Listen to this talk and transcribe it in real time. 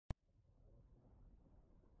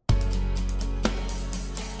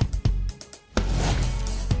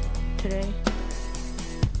today.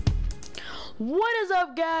 What is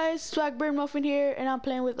up, guys? Swagbeard Muffin here, and I'm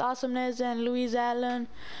playing with Awesomeness and Louise Allen.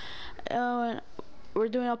 We're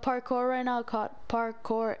doing a parkour right now called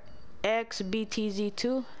Parkour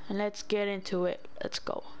XBTZ2, and let's get into it. Let's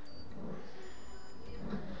go.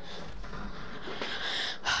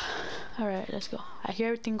 Alright, let's go. I hear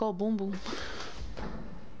everything go boom boom.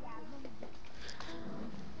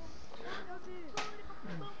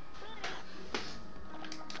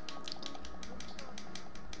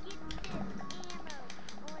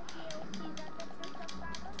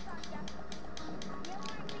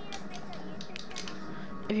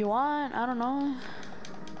 If you want, I don't know.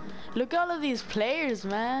 Look at all of these players,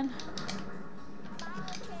 man.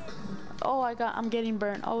 Oh, I'm getting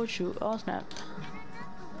burned. Oh shoot. Oh snap.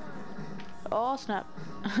 Oh snap.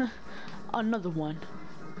 Another one.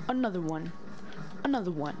 Another one.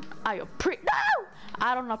 Another one. No!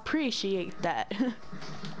 I don't appreciate that.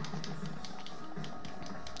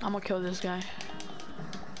 I'm gonna kill this guy.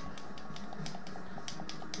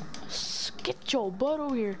 Get your butt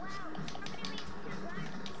over here.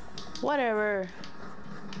 Whatever.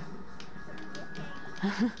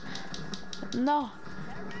 No.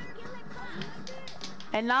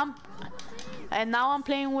 And now I'm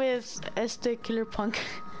playing with Killer Punk.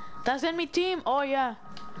 That's enemy team. Oh yeah.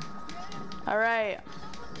 All right.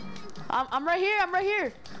 I'm right here. I'm right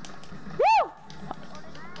here. Woo!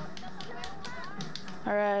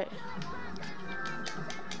 All right.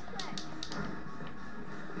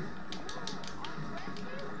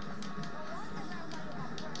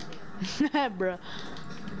 Bruh.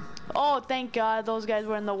 Oh, thank God those guys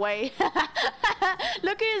were in the way.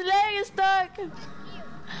 Look at his leg is stuck.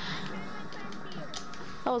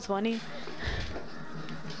 That was funny.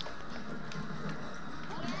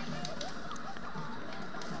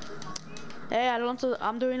 Hey,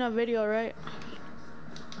 I'm doing a video, right?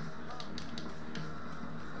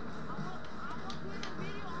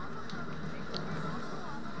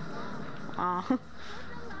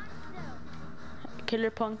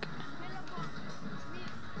 Killer Punk.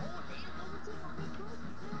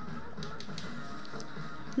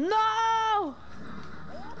 No!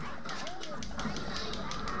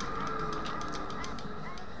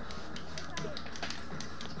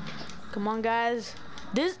 Come on, guys.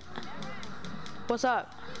 What's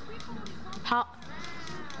up? How?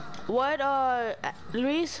 What,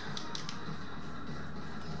 Luis?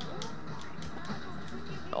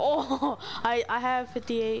 Oh, I have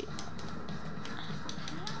 58.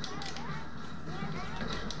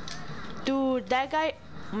 Dude, that guy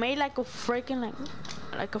made like a freaking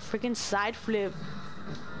like a freaking side flip.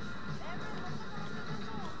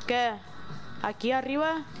 ¿Qué? Aquí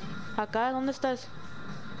arriba? Acá, ¿dónde estás?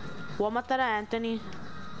 Voy a matar a Anthony.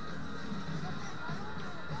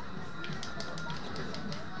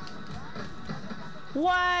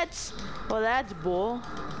 What? Oh, that's bull.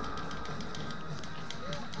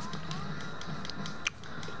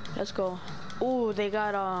 Let's go. Ooh, they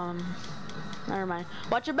got never mind.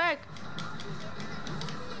 Watch your back.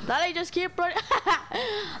 They just keep running.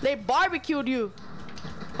 They barbecued you.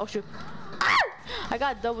 Oh shoot. I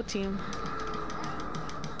got double team.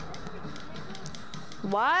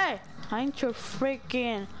 Why? I ain't your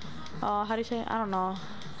freaking how do you say it? I don't know.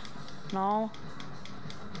 No.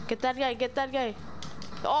 Get that guy, get that guy.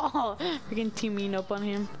 Oh, freaking teaming up on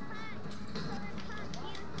him.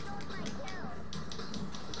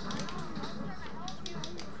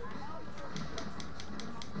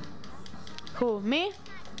 Who, me?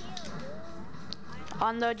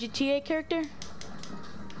 On the GTA character?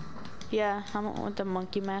 Yeah, I'm with the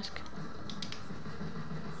monkey mask.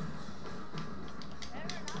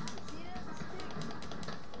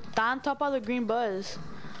 On top of the green buzz.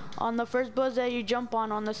 On the first buzz that you jump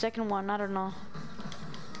on the second one, I don't know.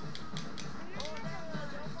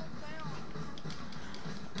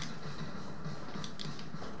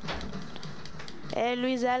 Hey,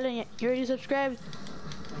 Louise Allen, you already subscribed?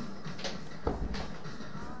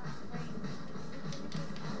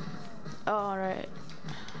 Oh, alright.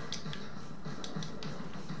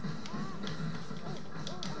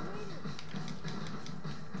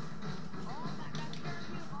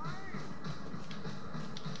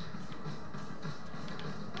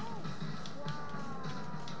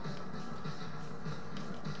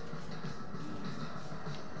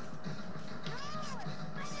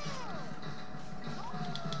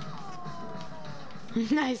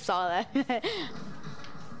 I saw that.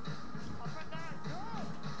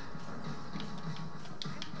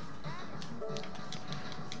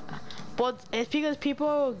 But it's because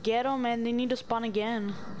people get them and they need to spawn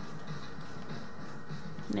again.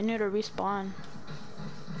 They need to respawn.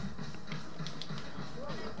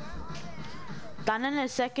 Down in the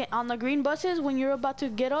second, on the green buses, when you're about to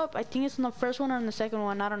get up, I think it's in the first one or in the second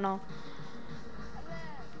one, I don't know.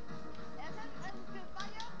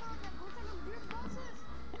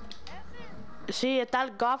 Sí, está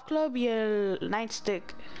el golf club y el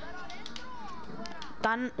nightstick.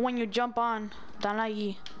 Están when you jump on, están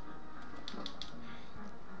ahí.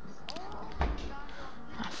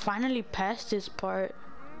 I finally passed this part.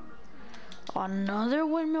 Another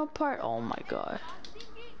windmill part? Oh my god.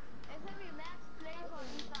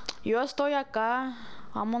 Yo estoy acá.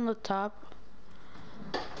 I'm on the top.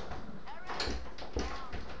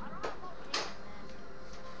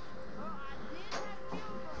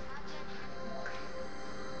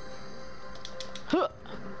 Huh.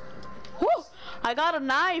 Woo! I got a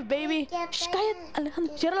knife, baby. Shh, cállate,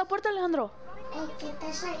 Alejandro. Cierra la puerta, Alejandro.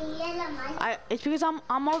 It's because I'm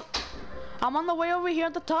on the way over here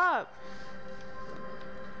at the top.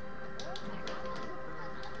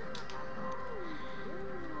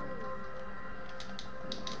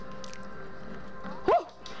 Woo!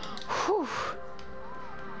 Whew.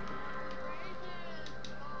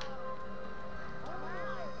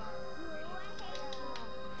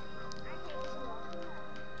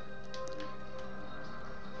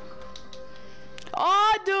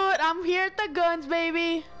 Oh, dude, I'm here at the guns,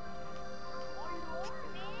 baby.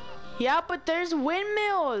 Yeah, but there's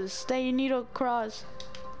windmills that you need to cross.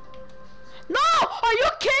 No! Are you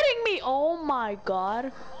kidding me? Oh my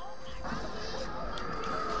god.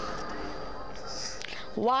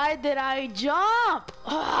 Why did I jump?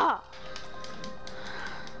 Ah.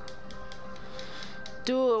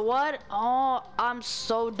 Dude, what? Oh, I'm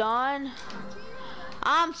so done.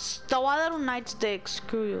 Te voy a dar un nightstick.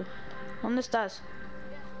 Screw you. ¿Dónde estás?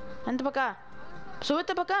 Vente para acá.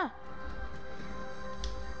 Súbete para acá.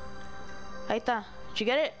 Ahí está. Did you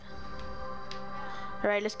get it?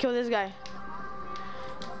 Alright, let's kill this guy.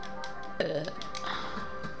 Oh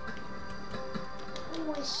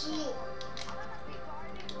shit.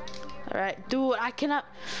 Alright, dude, I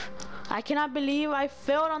cannot believe I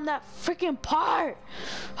failed on that freaking part.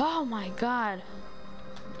 Oh my god.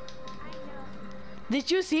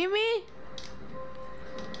 Did you see me?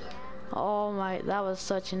 Oh my, that was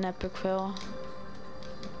such an epic fail.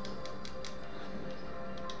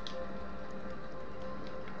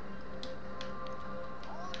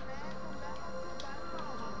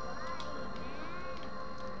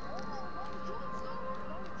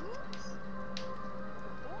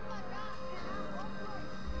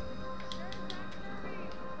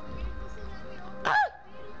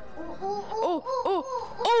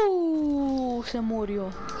 Oh, se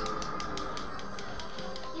murió.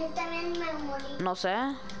 Yo también me morí. No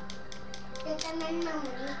sé. Yo también me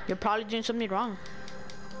morí. You're probably doing something wrong.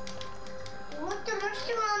 ¿Cómo te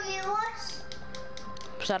último, amigos?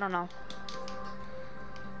 Pues I don't know.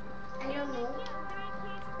 I don't know.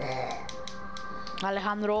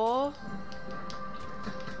 Alejandro.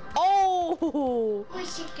 Oh! Uy,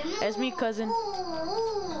 sí que no. It's me, cousin.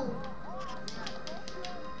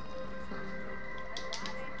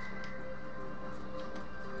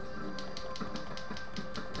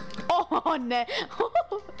 Oh, no.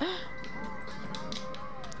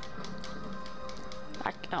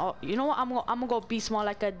 Oh, you know what? I'm gonna go beast mode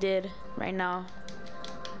like I did right now.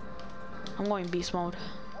 I'm going beast mode.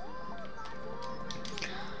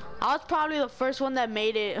 I was probably the first one that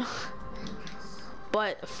made it.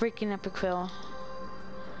 But freaking epic fail.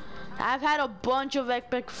 I've had a bunch of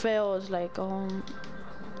epic fails, like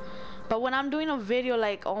but when I'm doing a video,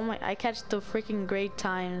 like, oh my, I catch the freaking great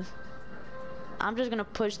times. I'm just gonna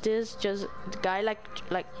push this, just the guy like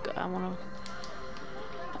I wanna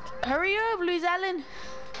hurry up, Luis Allen.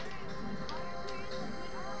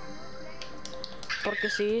 Porque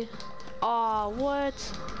sí. Oh, what?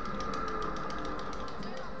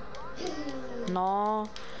 No,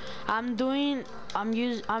 I'm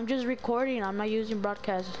just recording. I'm not using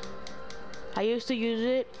broadcast. I used to use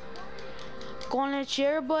it. Con el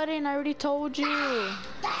share button, I already told you.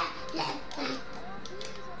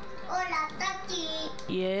 Hola, Tati.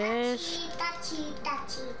 Yes. Tachi,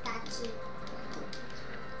 Tachi, Tachi,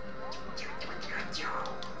 Tachi.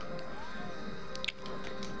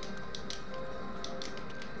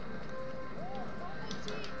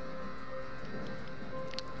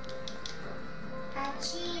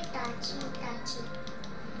 Tachi, Tachi, Tachi.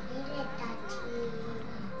 Ele Tachi.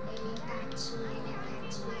 Ele Tachi, ele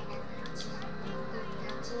Tachi, ele Tachi.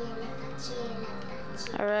 Tachi, ele Tachi, ele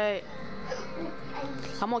Tachi. All right.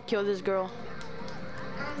 I'm gonna kill this girl.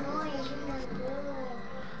 No, es una girl.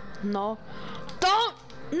 No. Don't.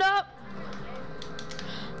 No.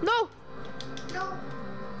 No. No.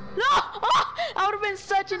 No. Oh, I would have been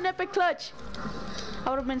such an epic clutch. I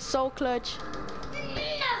would have been so clutch.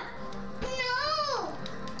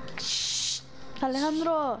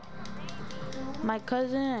 Alejandro, No, my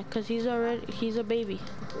cousin, cause he's a baby.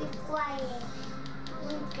 be quiet.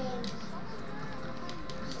 Okay.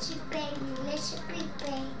 It's a baby. Let's be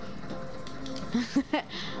baby.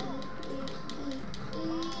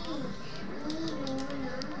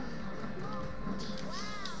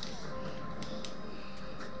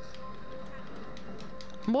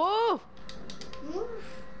 Move!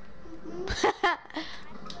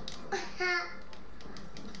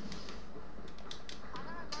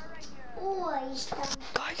 Oh, ahí está.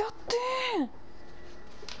 Cállate.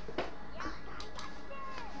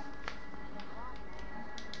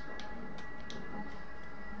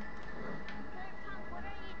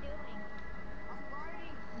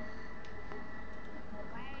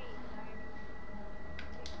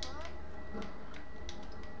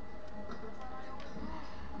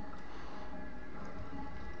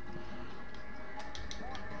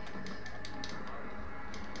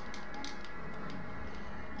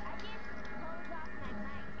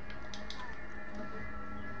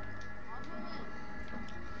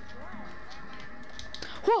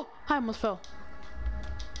 Whoa! I almost fell.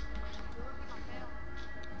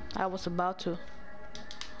 I was about to.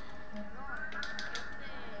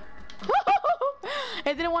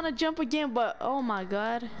 I didn't want to jump again, but oh my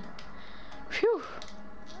god. Phew.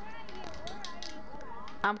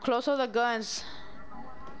 I'm close to the guns.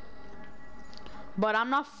 But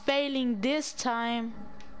I'm not failing this time.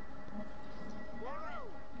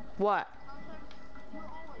 What?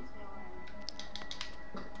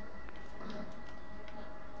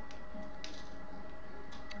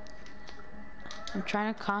 I'm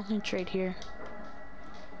trying to concentrate here.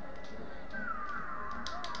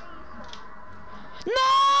 No!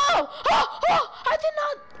 I did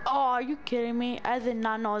not. Oh, are you kidding me? I did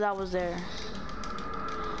not know that was there.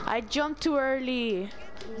 I jumped too early.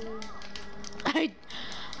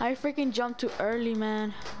 I freaking jumped too early,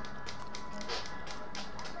 man.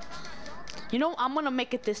 You know, I'm gonna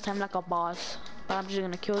make it this time like a boss. But I'm just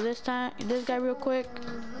gonna kill this guy real quick.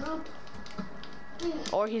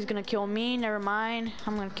 Or he's gonna kill me, never mind.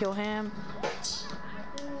 I'm gonna kill him.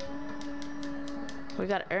 We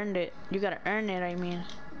gotta earn it. You gotta earn it, I mean.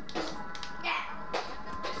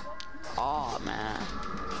 Oh man.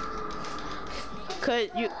 Cause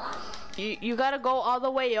you gotta go all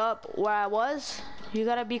the way up where I was. You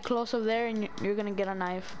gotta be close up there and you're gonna get a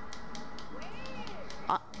knife.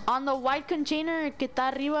 On the white container que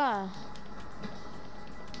está arriba.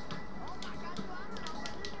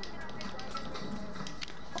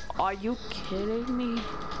 Are you kidding me?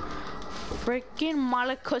 Freaking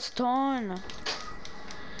Malacoston.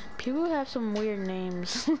 People have some weird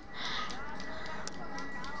names.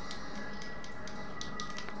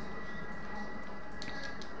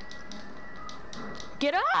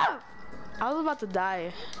 Get up! I was about to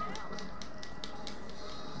die.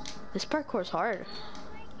 This parkour's hard.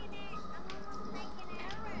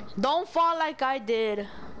 Don't fall like I did.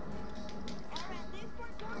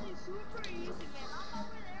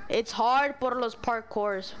 It's hard por los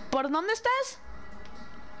parkours. ¿Por dónde estás?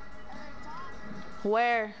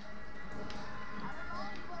 Where?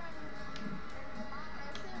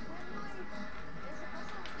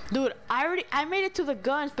 Dude, I made it to the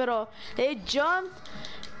guns, pero it jumped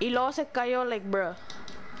y luego se cayó like, bruh.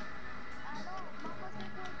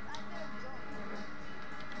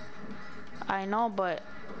 I know, but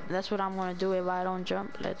that's what I'm gonna do if I don't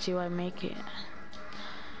jump. Let's see if I make it.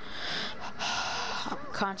 I'm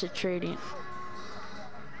concentrating.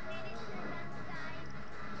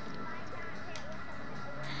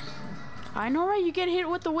 I know, right? You get hit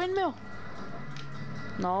with the windmill.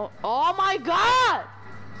 No. Oh my god!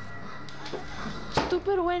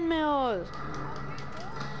 Stupid windmills.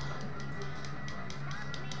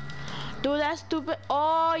 Dude, that's stupid.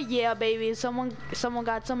 Oh yeah, baby. Someone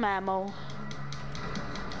got some ammo.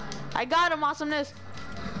 I got him, awesomeness.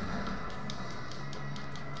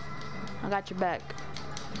 I got your back.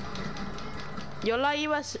 Yo la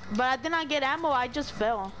ibas, but I did not get ammo. I just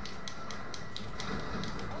fell.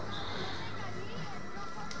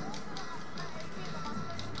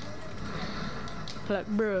 Like,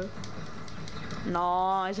 bro.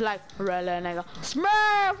 No, it's like, really, nigga.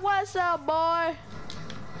 Smurf, what's up, boy?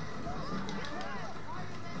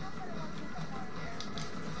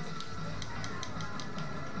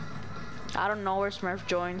 I don't know where Smurf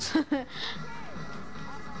joins.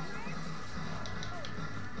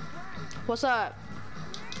 What's up?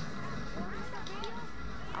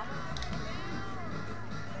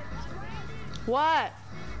 What?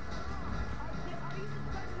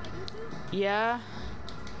 Yeah.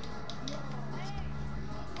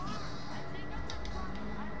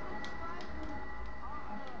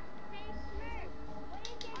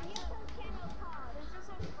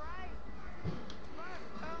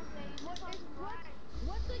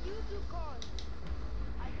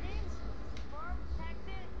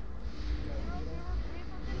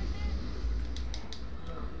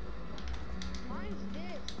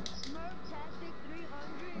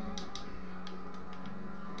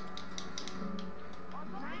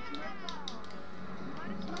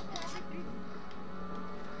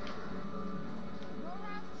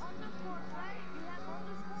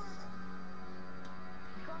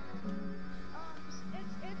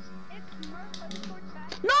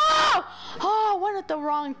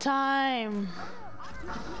 wrong time.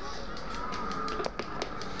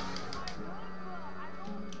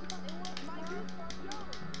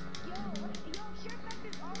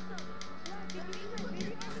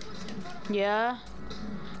 Yeah.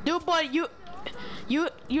 Dude, but you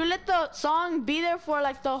let the song be there for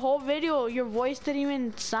like the whole video. Your voice didn't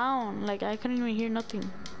even sound. Like I couldn't even hear nothing.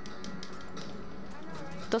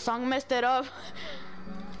 The song messed it up.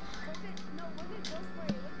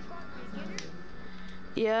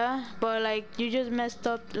 Yeah, but like you just messed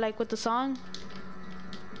up like with the song.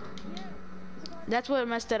 That's what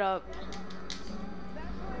messed it up.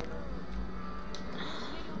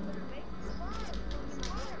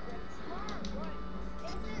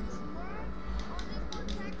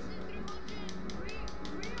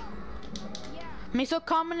 Me so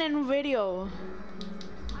comment in video.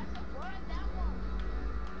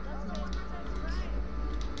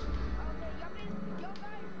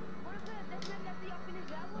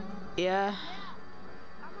 Yeah.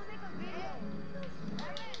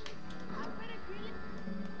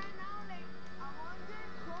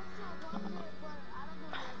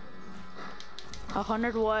 A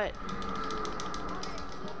 100 what?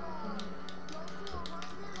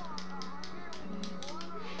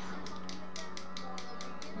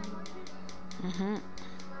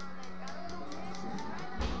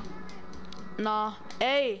 No.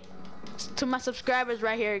 Hey, to my subscribers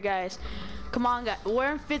right here, guys. Come on, guys.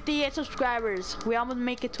 We're in 58 subscribers. We almost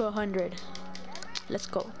make it to 100. Let's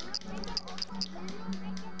go.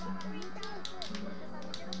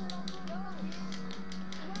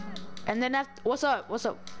 And then after, what's up? What's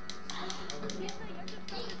up?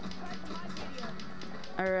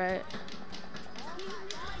 All right.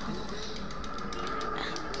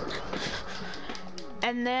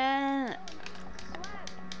 And then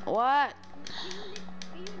what?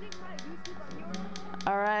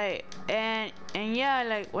 All right. And yeah,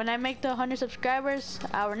 like when I make the 100 subscribers,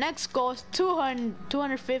 our next goal is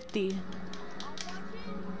 250.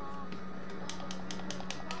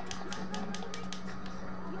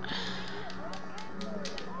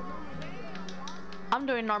 I'm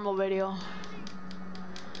doing normal video.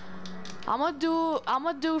 I'm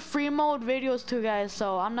gonna do free mode videos too, guys.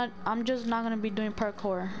 So I'm just not gonna be doing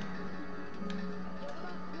parkour.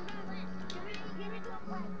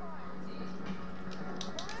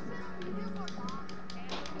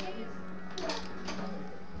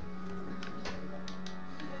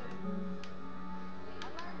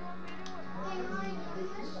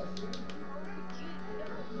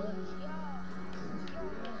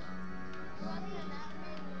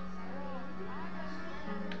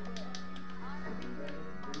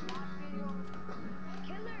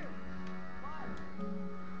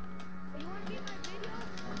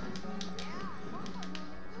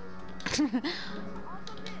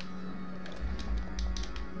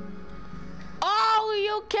 Oh,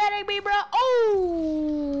 you kidding me, bro?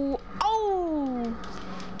 Oh, oh,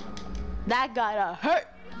 that gotta hurt.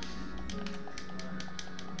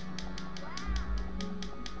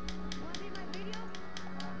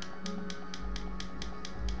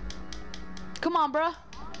 Come on, bro.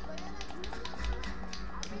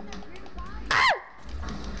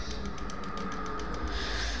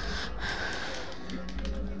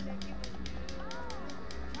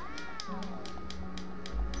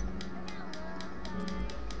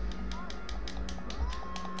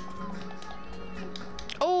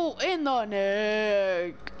 Oh, in the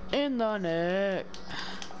neck. In the neck.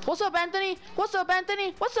 What's up, Anthony? What's up,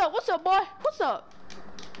 Anthony? What's up? What's up, boy? What's up?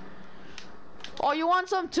 Oh, you want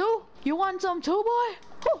some too? You want some too, boy?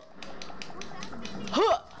 Whew.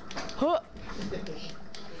 Huh. Huh.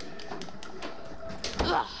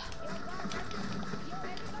 Ugh.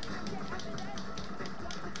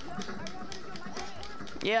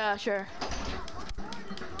 Yeah, sure.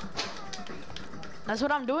 That's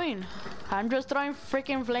what I'm doing. I'm just throwing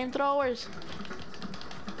freaking flamethrowers.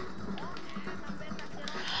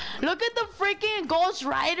 Look at the freaking Ghost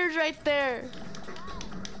Riders right there.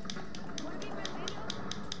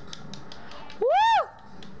 Woo!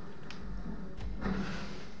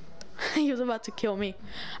 He was about to kill me.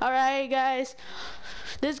 Alright, guys.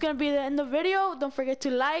 This is gonna be the end of the video. Don't forget to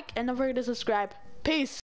like and don't forget to subscribe. Peace.